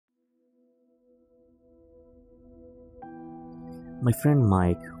My friend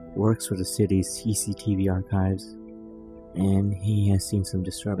Mike works for the city's CCTV archives, and he has seen some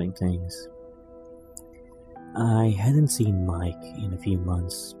disturbing things. I hadn't seen Mike in a few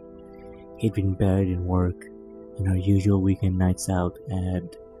months. He'd been buried in work, and our usual weekend nights out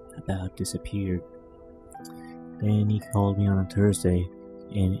had about disappeared. Then he called me on a Thursday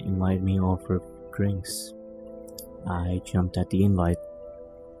and invited me over for drinks. I jumped at the invite,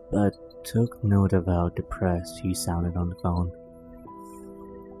 but took note of how depressed he sounded on the phone.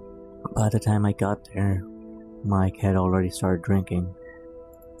 By the time I got there, Mike had already started drinking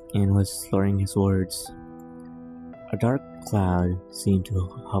and was slurring his words. A dark cloud seemed to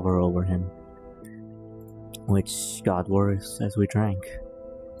hover over him, which got worse as we drank.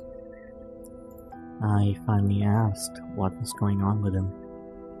 I finally asked what was going on with him.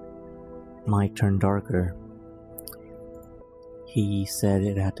 Mike turned darker. He said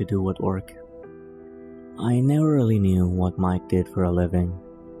it had to do with work. I never really knew what Mike did for a living.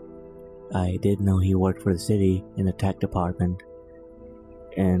 I did know he worked for the city in the tech department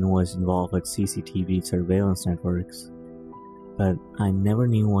and was involved with CCTV surveillance networks, but I never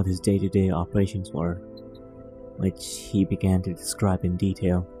knew what his day-to-day operations were, which he began to describe in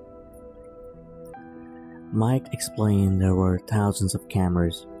detail. Mike explained there were thousands of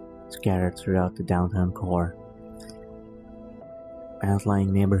cameras scattered throughout the downtown core,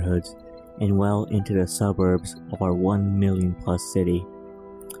 outlying neighborhoods, and well into the suburbs of our 1 million plus city.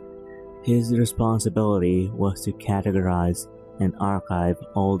 His responsibility was to categorize and archive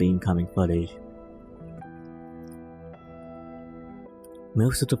all the incoming footage.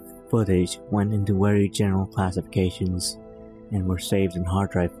 Most of the footage went into very general classifications and were saved in hard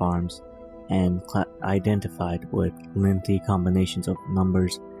drive farms and identified with lengthy combinations of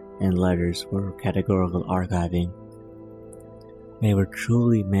numbers and letters for categorical archiving. They were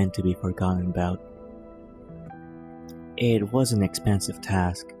truly meant to be forgotten about. It was an expensive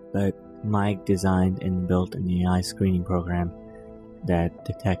task, but Mike designed and built an AI screening program that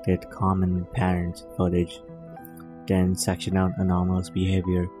detected common patterns in footage, then sectioned out anomalous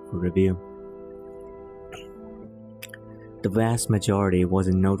behavior for review. The vast majority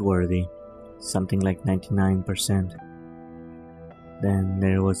wasn't noteworthy, something like 99%. Then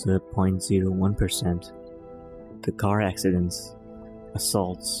there was a 0.01%. The car accidents,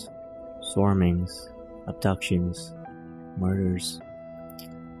 assaults, swarmings, abductions, murders.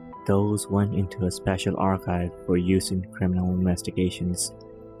 Those went into a special archive for use in criminal investigations.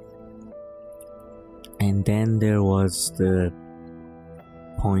 And then there was the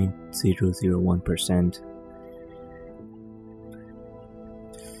 0.001%.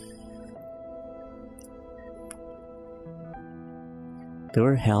 They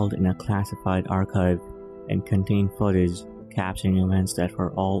were held in a classified archive and contained footage capturing events that for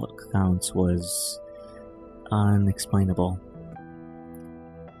all accounts was unexplainable.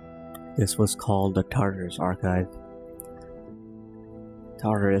 This was called the Tartarus Archive.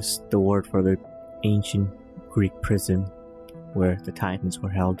 Tartarus, the word for the ancient Greek prison where the Titans were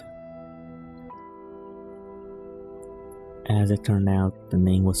held. As it turned out, the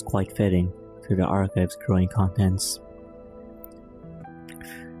name was quite fitting to the archive's growing contents.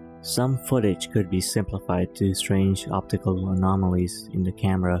 Some footage could be simplified to strange optical anomalies in the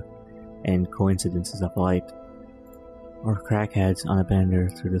camera and coincidences of light, or crackheads on a bender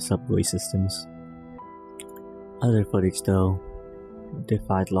through the subway systems. Other footage, though,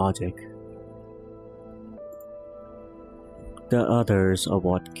 defied logic. The others are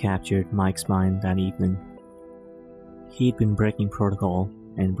what captured Mike's mind that evening. He'd been breaking protocol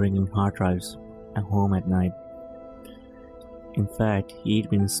and bringing hard drives home at night. In fact, he'd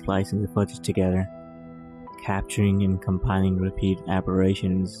been splicing the footage together, capturing and compiling repeat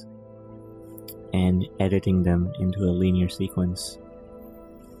aberrations, and editing them into a linear sequence.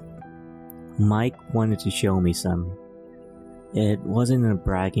 Mike wanted to show me some. It wasn't in a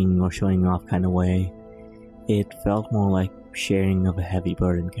bragging or showing off kind of way. It felt more like sharing of a heavy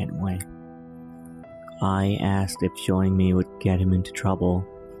burden kind of way. I asked if showing me would get him into trouble,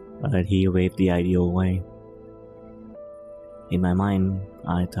 but he waved the idea away. In my mind,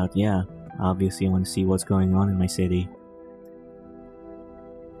 I thought, yeah, obviously I want to see what's going on in my city.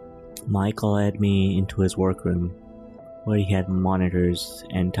 Michael led me into his workroom, where he had monitors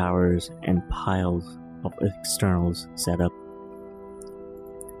and towers and piles of externals set up.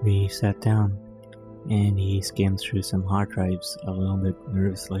 We sat down, and he skimmed through some hard drives a little bit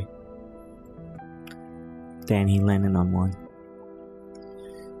nervously. Then he landed on one.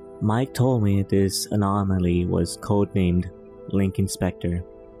 Mike told me this anomaly was codenamed Link Inspector.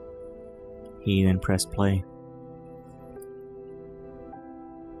 He then pressed play.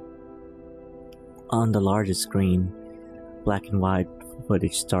 On the largest screen, black and white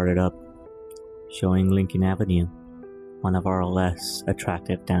footage started up, showing Lincoln Avenue, one of our less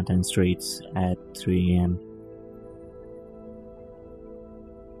attractive downtown streets, at 3 a.m.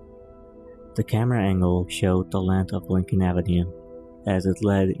 The camera angle showed the length of Lincoln Avenue as it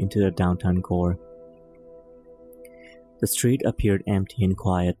led into the downtown core. The street appeared empty and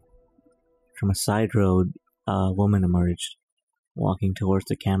quiet. From a side road, a woman emerged, walking towards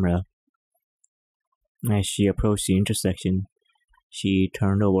the camera. As she approached the intersection, she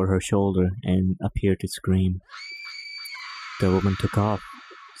turned over her shoulder and appeared to scream. The woman took off,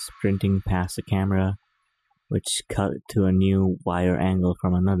 sprinting past the camera, which cut to a new wider angle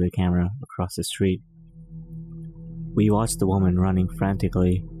from another camera across the street. We watched the woman running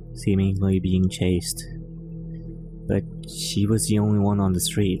frantically, seemingly being chased. But she was the only one on the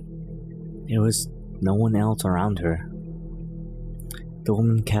street. There was no one else around her. The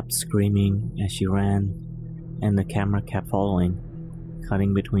woman kept screaming as she ran, and the camera kept following,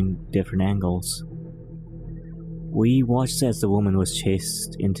 cutting between different angles. We watched as the woman was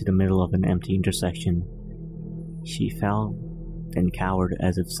chased into the middle of an empty intersection. She fell, then cowered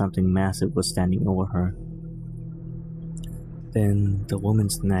as if something massive was standing over her. Then the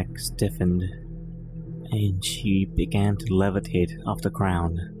woman's neck stiffened, and she began to levitate off the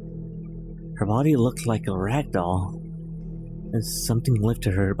ground. Her body looked like a rag doll, as something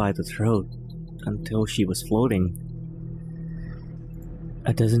lifted her by the throat until she was floating.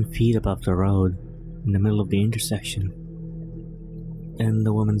 A dozen feet above the road, in the middle of the intersection. Then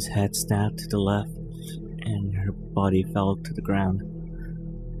the woman's head snapped to the left, and her body fell to the ground.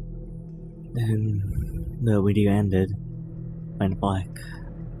 Then the video ended, went black.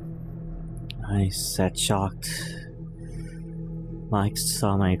 I sat shocked. Mike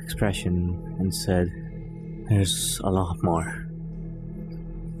saw my expression and said, "There's a lot more."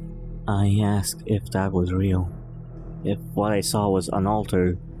 I asked if that was real, if what I saw was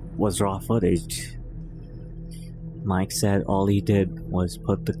unaltered, was raw footage. Mike said all he did was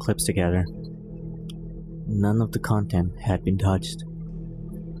put the clips together. None of the content had been touched.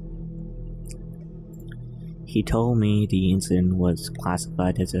 He told me the incident was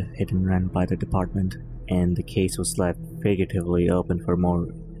classified as a hit and run by the department, and the case was left figuratively open for more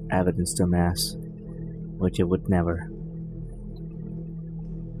evidence to amass, which it would never.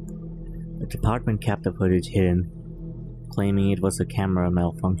 The department kept the footage hidden, claiming it was a camera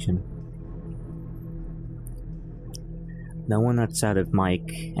malfunction. No one outside of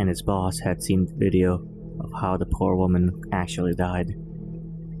Mike and his boss had seen the video of how the poor woman actually died.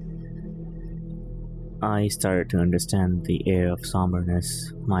 I started to understand the air of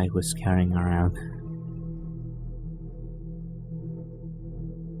somberness Mike was carrying around.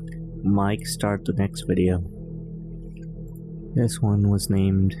 Mike started the next video. This one was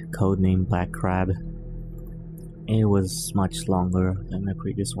named Codename Black Crab. It was much longer than the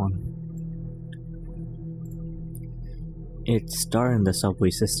previous one. It started in the subway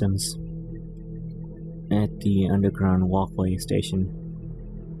systems, at the underground walkway station.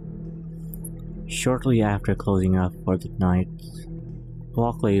 Shortly after closing up for the night,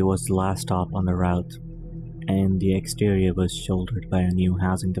 Walkley was the last stop on the route, and the exterior was shouldered by a new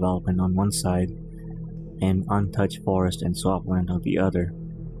housing development on one side and untouched forest and swampland on the other.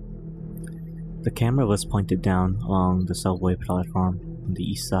 The camera was pointed down along the subway platform on the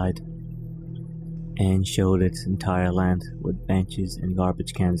east side and showed its entire length with benches and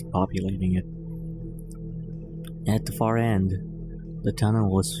garbage cans populating it. At the far end, the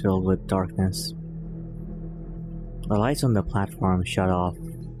tunnel was filled with darkness. The lights on the platform shut off,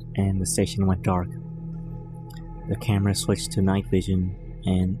 and the station went dark. The camera switched to night vision,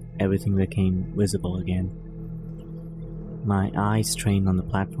 and everything became visible again. My eyes trained on the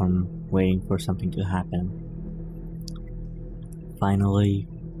platform, waiting for something to happen. Finally,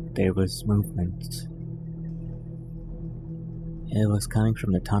 there was movement. It was coming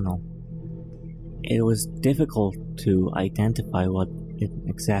from the tunnel. It was difficult to identify what it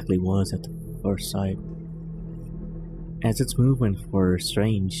exactly was at the first sight, as its movements were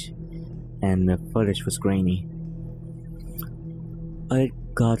strange and the footage was grainy. I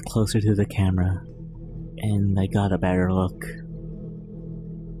got closer to the camera and I got a better look.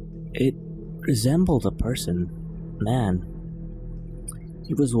 It resembled a person, man.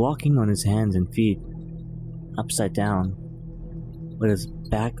 He was walking on his hands and feet, upside down, with his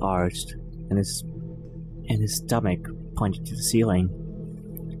back arched and his stomach pointed to the ceiling.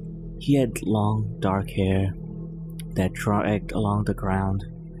 He had long, dark hair that dragged along the ground,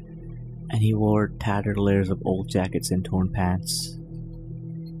 and he wore tattered layers of old jackets and torn pants.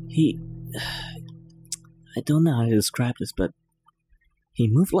 I don't know how to describe this, but he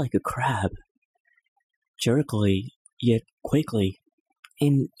moved like a crab. Jerkily, yet quickly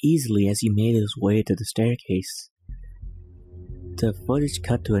and easily as he made his way to the staircase. The footage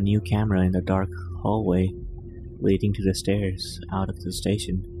cut to a new camera in the dark hallway leading to the stairs out of the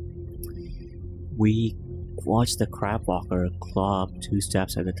station. We watched the crab walker claw up 2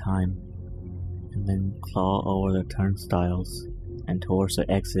 steps at a time, and then claw over the turnstiles and towards the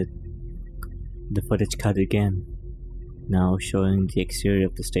exit. The footage cut again, now showing the exterior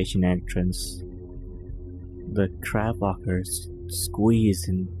of the station entrance. The crab walker squeezed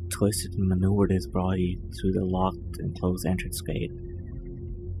and twisted and maneuvered his body through the locked and closed entrance gate.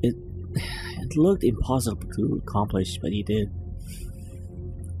 It looked impossible to accomplish, but he did.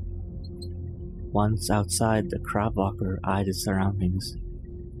 Once outside, the crab walker eyed his surroundings,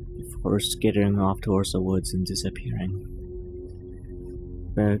 before skittering off towards the woods and disappearing.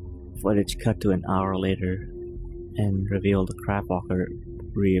 The footage cut to an hour later and revealed the crab walker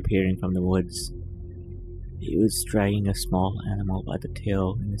reappearing from the woods. He was dragging a small animal by the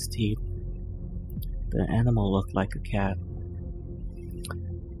tail in his teeth. The animal looked like a cat.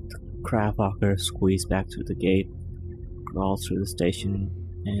 The crab walker squeezed back through the gate, crawled through the station,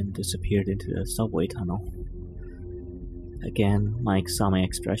 and disappeared into the subway tunnel. Again, Mike saw my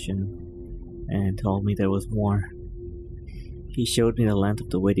expression and told me there was more. He showed me the length of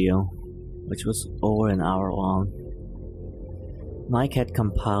the video, which was over an hour long. Mike had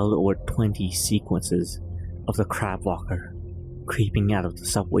compiled over 20 sequences of the crab walker creeping out of the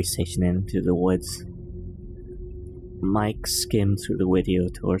subway station and into the woods. Mike skimmed through the video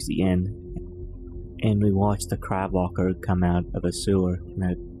towards the end, and we watched the crab walker come out of a sewer in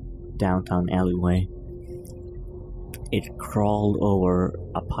a downtown alleyway. It crawled over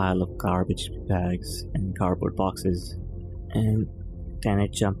a pile of garbage bags and cardboard boxes, and then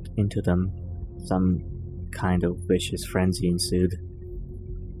it jumped into them. Some kind of vicious frenzy ensued.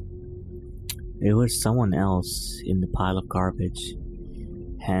 There was someone else in the pile of garbage,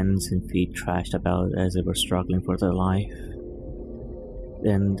 hands and feet trashed about as they were struggling for their life.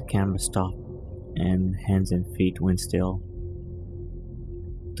 Then the camera stopped, and hands and feet went still.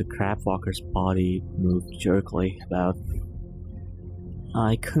 The crab walker's body moved jerkily about.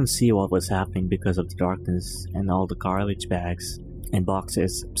 I couldn't see what was happening because of the darkness and all the garbage bags and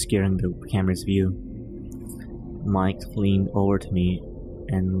boxes obscuring the camera's view. Mike leaned over to me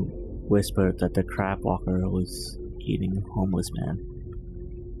and whispered that the crab walker was eating a homeless man.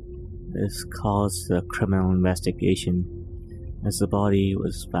 This caused a criminal investigation, as the body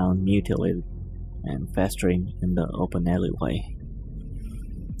was found mutilated and festering in the open alleyway.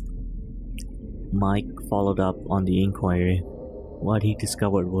 Mike followed up on the inquiry. What he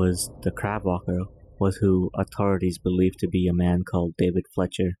discovered was the crab walker was who authorities believed to be a man called David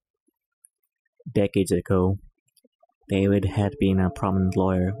Fletcher. Decades ago, David had been a prominent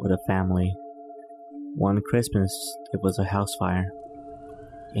lawyer with a family. One Christmas, there was a house fire,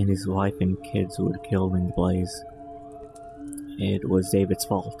 and his wife and kids were killed in the blaze. It was David's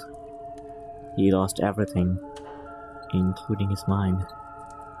fault. He lost everything, including his mind.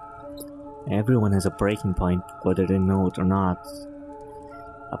 Everyone has a breaking point, whether they know it or not.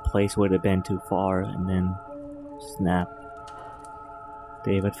 A place where they've been too far, and then snap.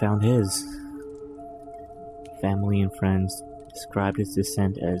 David found his. Family and friends described his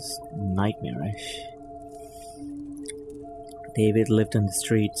descent as nightmarish. David lived on the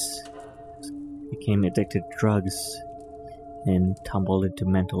streets, became addicted to drugs, and tumbled into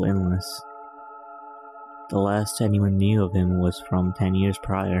mental illness. The last anyone knew of him was from 10 years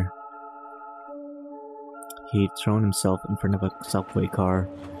prior. He'd thrown himself in front of a subway car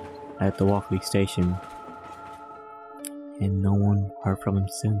at the Walkley station, and no one heard from him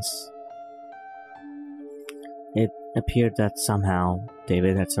since. It appeared that somehow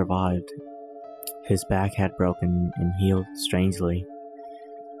David had survived. His back had broken and healed strangely,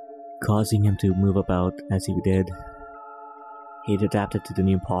 causing him to move about as he did. He'd adapted to the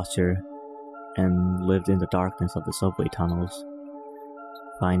new posture and lived in the darkness of the subway tunnels,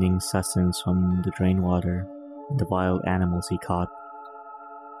 finding sustenance from the drain water and the wild animals he caught.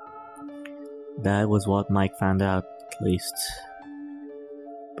 That was what Mike found out, at least.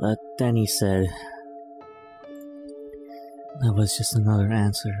 But then he said, "That was just another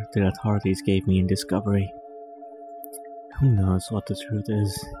answer the authorities gave me in discovery. Who knows what the truth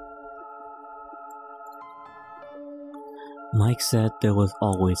is?" Mike said there was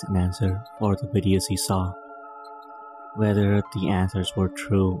always an answer for the videos he saw. Whether the answers were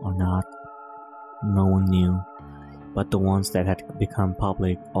true or not, no one knew, but the ones that had become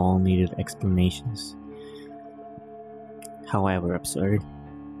public all needed explanations, however absurd.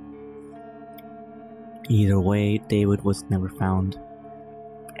 Either way, David was never found,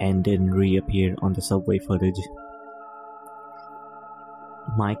 and didn't reappear on the subway footage.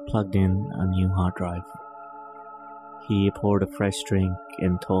 Mike plugged in a new hard drive. He poured a fresh drink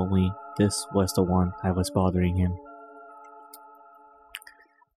and told me this was the one that was bothering him.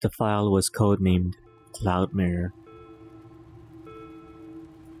 The file was codenamed Cloud Mirror.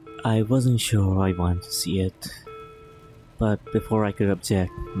 I wasn't sure I wanted to see it, but before I could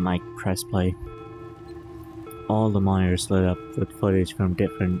object, Mike pressed play. All the monitors lit up with footage from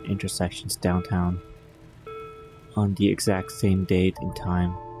different intersections downtown, on the exact same date and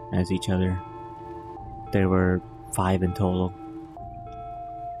time as each other. There were 5 in total.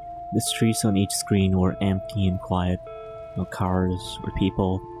 The streets on each screen were empty and quiet, no cars or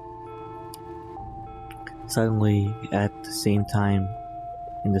people. Suddenly, at the same time,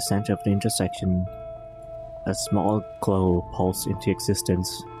 in the center of the intersection, a small glow pulsed into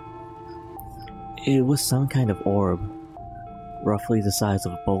existence. It was some kind of orb, roughly the size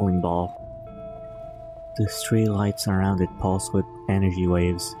of a bowling ball. The street lights around it pulsed with energy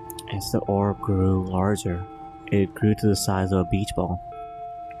waves. As the orb grew larger, it grew to the size of a beach ball.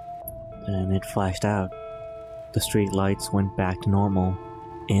 Then it flashed out. The street lights went back to normal,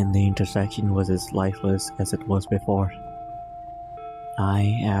 and the intersection was as lifeless as it was before.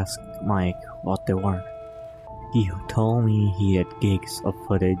 I asked Mike what they were. He told me he had gigs of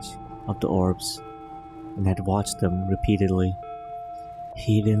footage of the orbs and had watched them repeatedly.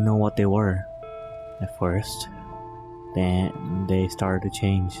 He didn't know what they were at first. Then they started to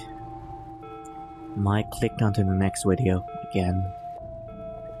change. Mike clicked onto the next video again.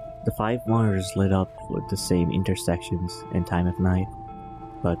 The 5 monitors lit up with the same intersections and time of night,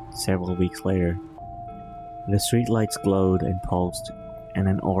 but several weeks later, the streetlights glowed and pulsed, and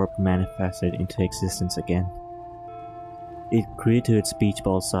an orb manifested into existence again. It grew to its beach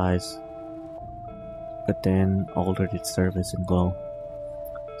ball size, but then altered its surface and glow.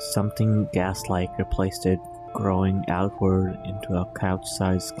 Something gas-like replaced it, growing outward into a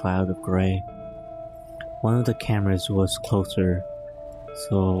couch-sized cloud of gray. One of the cameras was closer,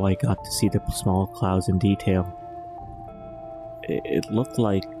 so I got to see the small clouds in detail. It looked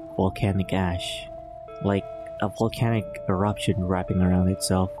like volcanic ash, like a volcanic eruption wrapping around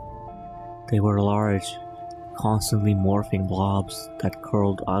itself. They were large, constantly morphing blobs that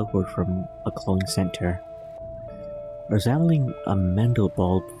curled outward from a glowing center, resembling a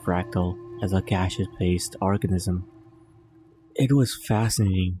Mandelbrot fractal as a gaseous-based organism. It was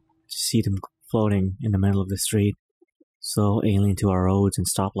fascinating to see them floating in the middle of the street, so alien to our roads and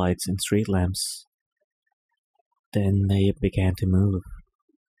stoplights and street lamps. Then they began to move,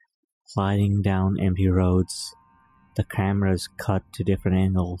 gliding down empty roads. The cameras cut to different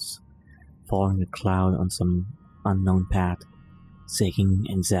angles, following the cloud on some unknown path, zigging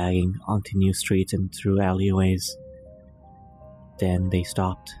and zagging onto new streets and through alleyways. Then they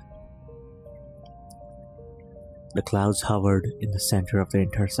stopped. The clouds hovered in the center of the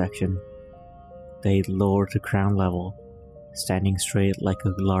intersection. They lowered to ground level, standing straight like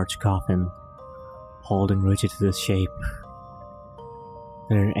a large coffin, holding rigid to the shape.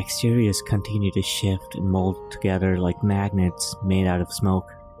 Their exteriors continued to shift and mold together like magnets made out of smoke.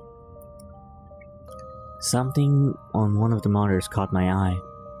 Something on one of the monitors caught my eye.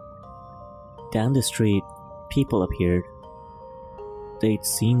 Down the street, people appeared. They'd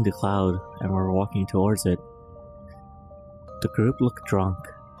seen the cloud and were walking towards it. The group looked drunk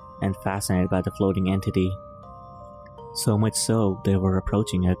and fascinated by the floating entity, so much so they were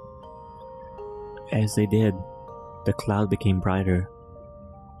approaching it. As they did, the cloud became brighter.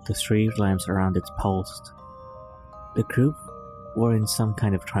 The street lamps around it pulsed. The group were in some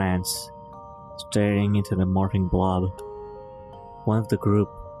kind of trance, staring into the morphing blob. One of the group,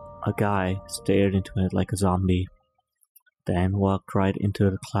 a guy, stared into it like a zombie, then walked right into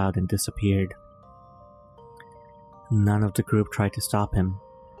the cloud and disappeared. None of the group tried to stop him.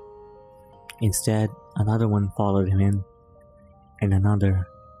 Instead, another one followed him in, and another,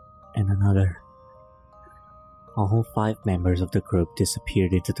 and another. All 5 members of the group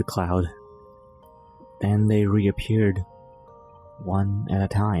disappeared into the cloud. Then they reappeared, one at a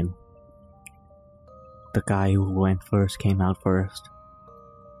time. The guy who went first came out first.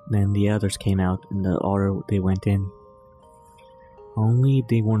 Then the others came out in the order they went in. Only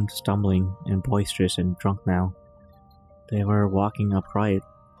they weren't stumbling and boisterous and drunk now. They were walking upright,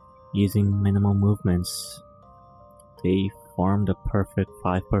 using minimal movements. They formed a perfect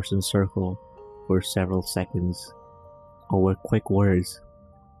 5-person circle for several seconds, over quick words,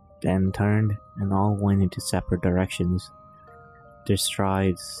 then turned and all went into separate directions. Their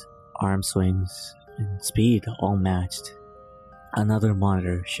strides, arm swings, and speed all matched. Another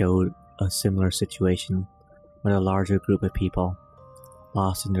monitor showed a similar situation with a larger group of people,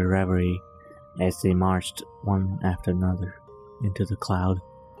 lost in their reverie as they marched one after another. into the cloud.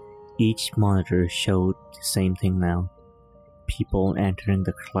 Each monitor showed the same thing now. People entering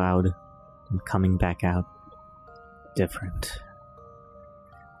the cloud and coming back out. Different.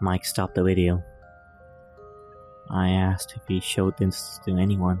 Mike stopped the video. I asked if he showed this to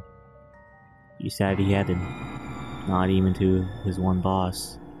anyone. He said he hadn't, not even to his one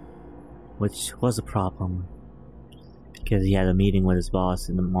boss, which was a problem, because he had a meeting with his boss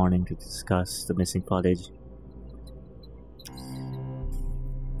in the morning to discuss the missing footage.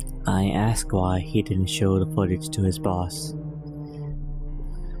 I asked why he didn't show the footage to his boss.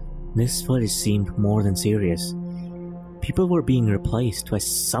 This footage seemed more than serious. People were being replaced by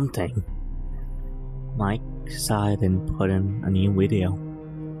something. Mike sighed and put in a new video.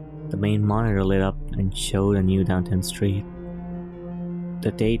 The main monitor lit up and showed a new downtown street.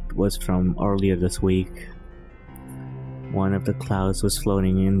 The date was from earlier this week. One of the clouds was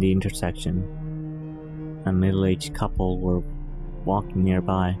floating in the intersection. A middle-aged couple were walking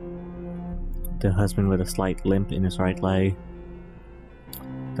nearby. The husband with a slight limp in his right leg.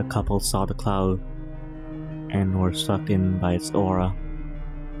 The couple saw the cloud and were sucked in by its aura.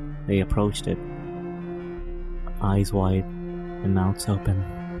 They approached it, eyes wide and mouths open.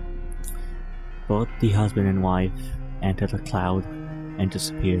 Both the husband and wife entered the cloud and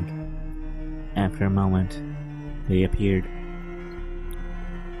disappeared. After a moment, they appeared.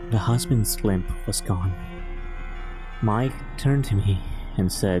 The husband's limp was gone. Mike turned to me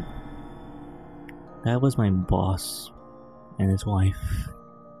and said, "That was my boss and his wife."